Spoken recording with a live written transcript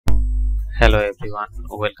Hello everyone,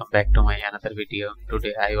 welcome back to my another video.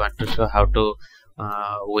 Today I want to show how to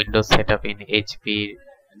Windows setup in HP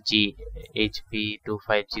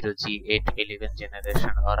 2500G811 generation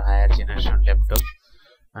or higher generation laptop.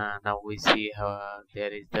 Now we see how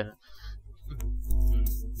there is the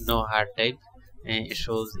no hard drive. It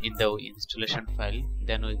shows in the installation file.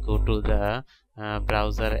 Then we go to the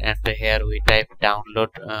browser and here we type download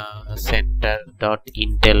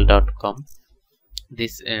center.intel.com.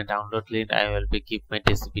 This download link I will be keep my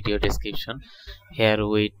video description. Here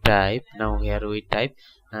we type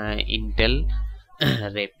Intel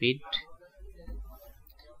Rapid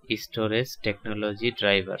Storage Technology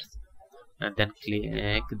Drivers, and then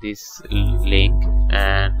click this link,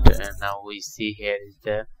 and now we see here is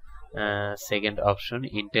the second option,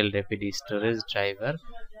 Intel Rapid Storage Driver,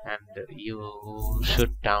 and you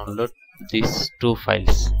should download these two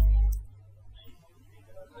files.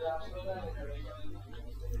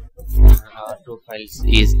 Our two files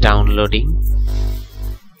is downloading.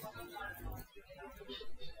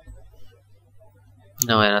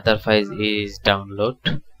 Now another file is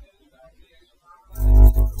download.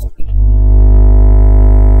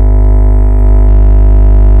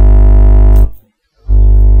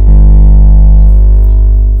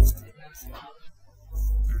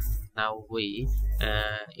 Now we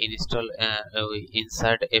install we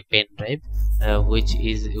insert a pen drive which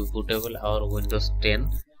is bootable or Windows 10.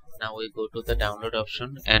 Now we go to the download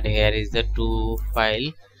option, and here is the two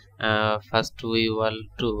file. First we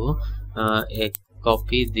want to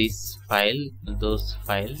copy this file, those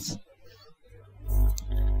files,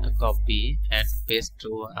 copy and paste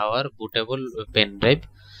to our bootable pen drive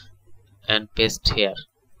and paste here.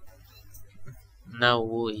 Now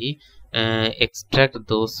we extract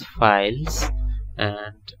those files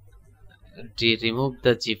and remove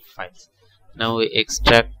the zip files. Now we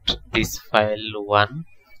extract this file 1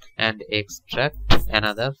 and extract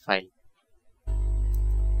another file.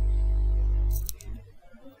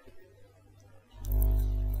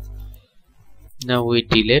 Now we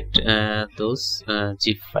delete those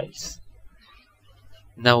zip files.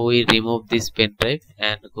 Now we remove this pen drive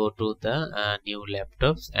and go to the new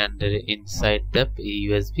laptops, and inside the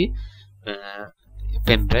USB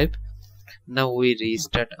pen drive. Now we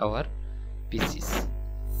restart our PCs.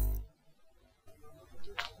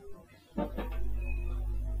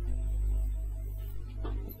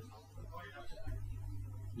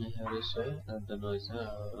 And the noise.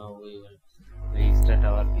 Now we will restart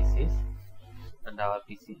our PCs, and our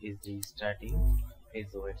PC is restarting.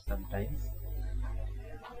 Please wait some time.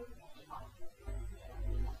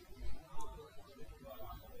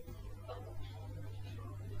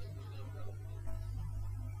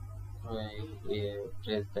 We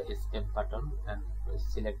press the escape button and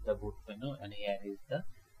select the boot menu, and here is the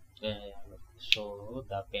show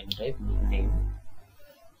the pen drive name.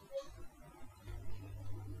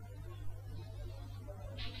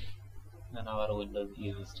 And our Windows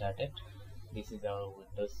is started. This is our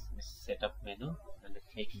Windows setup menu, and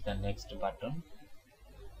click the next button.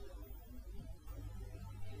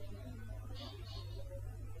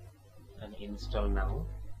 And install now.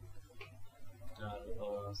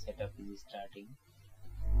 Our setup is starting.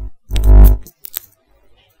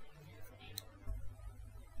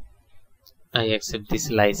 I accept this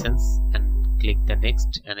license and click the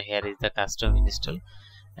next, and here is the custom install.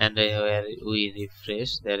 And where we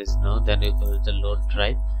refresh, there is no. Then we go to the load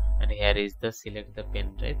drive, and here is the select the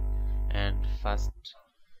pen drive, and first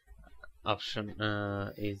option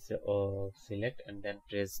is select, and then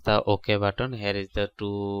press the OK button. Here is the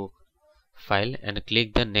two file, and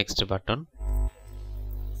click the next button.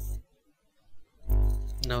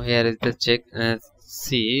 Now here is the check.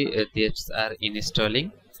 See, these are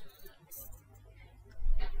installing.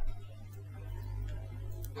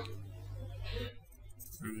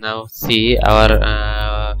 Now see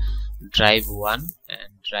our drive 1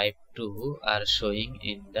 and drive 2 are showing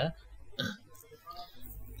in the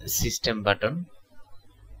system button.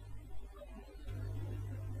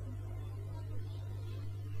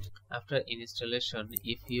 After installation,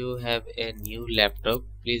 if you have a new laptop,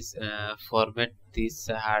 please format this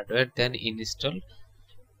hardware, then install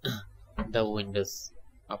the Windows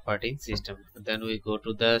operating system. Then we go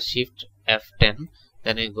to the Shift F10.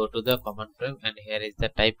 Then we go to the command prompt, and here is the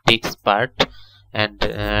type disk part, and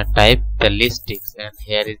type the list disk, and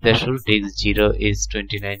here is the show disk 0 is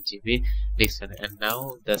 29 GB disk 1, and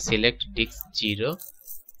now the select disk 0,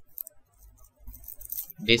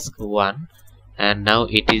 disk 1, and now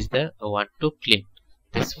it is the want to clean.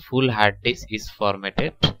 This full hard disk is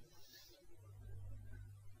formatted.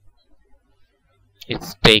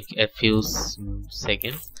 It's take a few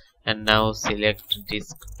seconds, and now select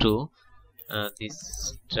disk 2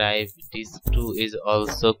 this drive disk2 is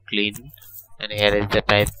also clean, and here is the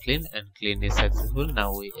type clean, and clean is successful.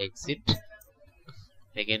 Now we exit,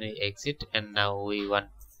 again we exit, and now we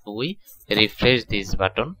refresh this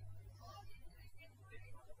button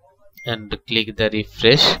and click the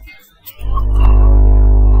refresh.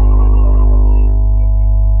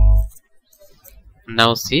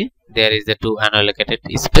 Now see, there is the two unallocated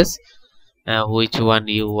space. Which one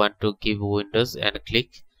you want to give Windows, and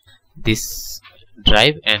click this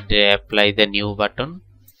drive and apply the new button,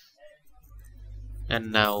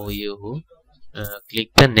 and now you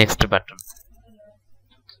click the next button.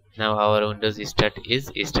 Now our Windows start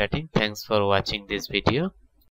is starting. Thanks for watching this video.